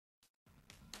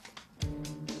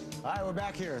All right, we're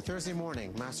back here Thursday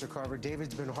morning. Master Carver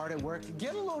David's been hard at work.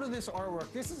 Get a load of this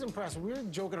artwork. This is impressive. We're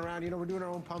joking around, you know, we're doing our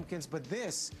own pumpkins, but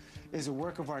this is a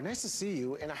work of art. Nice to see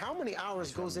you. And how many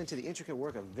hours goes into the intricate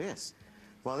work of this?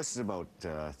 Well, this is about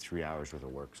 3 hours worth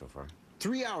of work so far.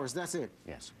 3 hours, that's it?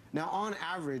 Yes. Now, on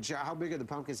average, how big are the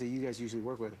pumpkins that you guys usually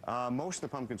work with? Most of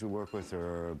the pumpkins we work with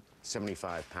are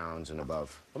 75 pounds and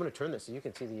above. I'm going to turn this so you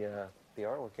can see the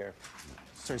artwork here.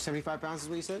 Sorry, 75 pounds is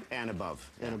what you said? And above.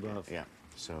 And above. Yeah,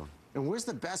 so. And where's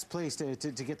the best place to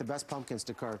get the best pumpkins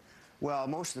to carve? Well,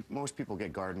 most people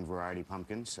get garden variety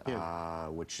pumpkins, yeah.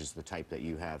 Which is the type that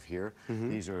you have here. Mm-hmm.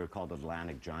 These are called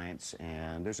Atlantic Giants,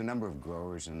 and there's a number of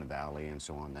growers in the valley and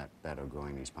so on that are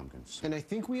growing these pumpkins. And I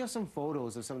think we have some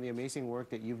photos of some of the amazing work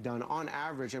that you've done on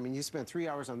average. I mean, you spent 3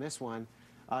 hours on this one.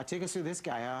 Take us through this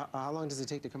guy. How long does it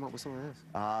take to come up with some of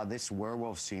this? This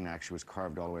werewolf scene actually was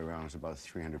carved all the way around. It was about a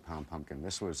 300-pound pumpkin.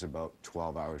 This was about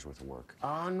 12 hours worth of work.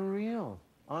 Unreal.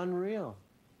 Unreal.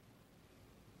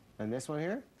 And this one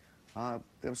here?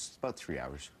 It was about 3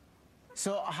 hours.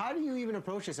 So how do you even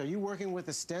approach this? Are you working with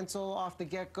a stencil off the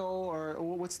get-go, or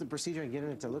what's the procedure in getting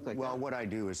it to look like that? Well, what I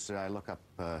do is I look up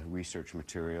research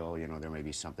material. You know, there may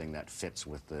be something that fits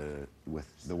with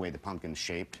the way the pumpkin's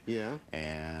shaped. Yeah.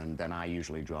 And then I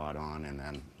usually draw it on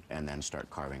and then start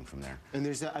carving from there. And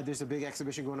there's a big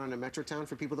exhibition going on in Metrotown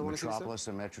for people that want to see stuff? Metropolis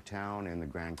and Metrotown in the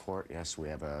Grand Court. Yes, we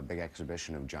have a big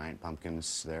exhibition of giant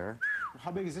pumpkins there. How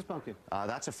big is this pumpkin?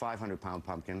 That's a 500-pound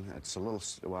pumpkin. It's a little,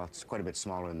 well, it's quite a bit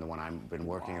smaller than the one I've been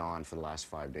working on for the last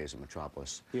 5 days at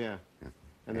Metropolis. Yeah.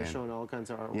 And they're showing all kinds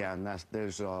of artwork. Yeah, and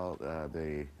there's all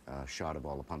the shot of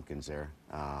all the pumpkins there.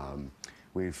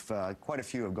 We've quite a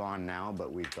few have gone now,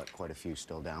 but we've got quite a few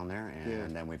still down there,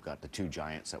 and then we've got the 2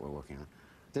 giants that we're working on.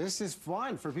 This is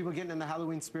fun for people getting in the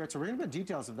Halloween spirit. So we're going to put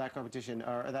details of that competition,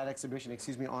 or that exhibition,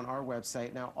 excuse me, on our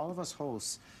website. Now, all of us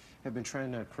hosts have been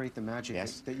trying to create the magic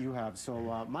that you have.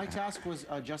 So my task was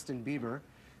Justin Bieber.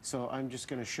 So I'm just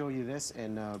going to show you this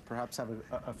and perhaps have an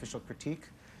official critique.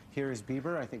 Here is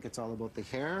Bieber. I think it's all about the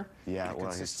hair. Yeah,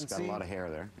 well, he's got a lot of hair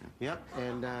there. Yeah. Yep.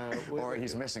 And or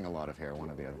he's missing a lot of hair,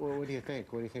 one or the other. Well, what do you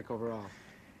think? What do you think overall?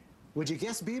 Would you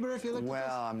guess Bieber if you looked at this?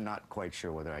 Well, I'm not quite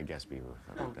sure whether I guess Bieber.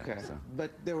 Okay, that, so.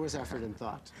 But there was effort and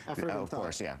thought. Of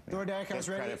course, yeah. Thordak has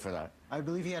ready. Credit for that. I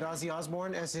believe he had Ozzy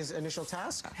Osbourne as his initial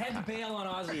task. Had to bail on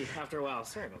Ozzy after a while.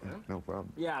 Sorry about that. No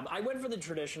problem. Yeah, I went for the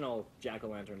traditional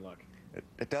jack-o'-lantern look.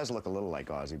 It does look a little like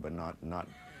Ozzy, but not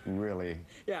really.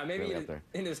 Yeah, maybe really up there.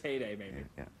 in his heyday, maybe.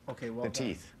 Yeah. Okay, well the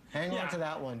teeth. Hang on to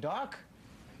that one, Doc.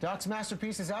 Doc's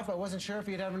masterpiece is up. I wasn't sure if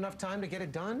he'd have enough time to get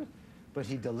it done, but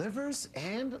he delivers,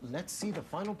 and let's see the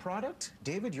final product.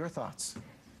 David, your thoughts?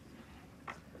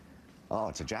 Oh,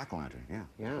 it's a jack-o'-lantern,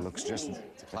 yeah. It looks just,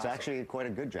 it's actually quite a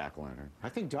good jack-o'-lantern. I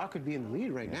think Doc could be in the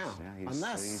lead right now.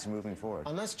 Yeah, he's moving forward.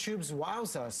 Unless Tubes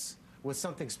wows us with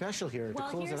something special here to close it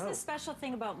out. Well, here's the special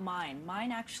thing about mine.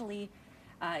 Mine actually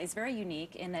is very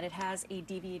unique in that it has a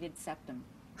deviated septum.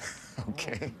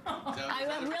 Okay.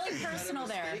 I'm really personal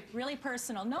there. Really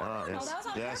personal. No, that was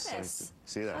on purpose.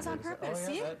 See that? That was on purpose.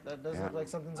 Oh, yeah, See? that does look like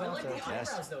something's I out like there. the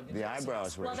eyebrows, though. The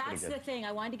eyebrows were Well, pretty that's good. the thing.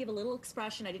 I wanted to give a little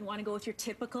expression. I didn't want to go with your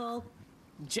typical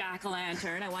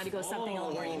jack-o'-lantern. I wanted to go something a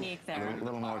little more unique there. A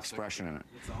little more expression in it.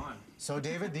 It's on. So,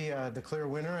 David, the clear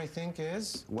winner, I think,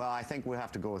 is? Well, I think we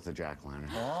have to go with the jack-o'-lantern.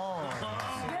 Oh.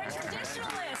 You're a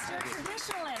traditionalist. You're a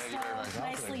traditionalist. Oh,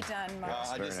 nicely done, Mark.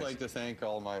 I'd just like to thank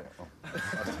all my...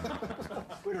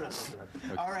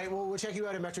 All right, well, we'll check you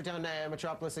out at Metrotown,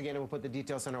 Metropolis again, and we'll put the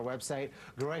details on our website.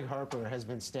 Greg Harper has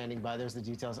been standing by. There's the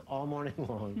details all morning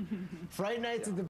long. Fright Nights at the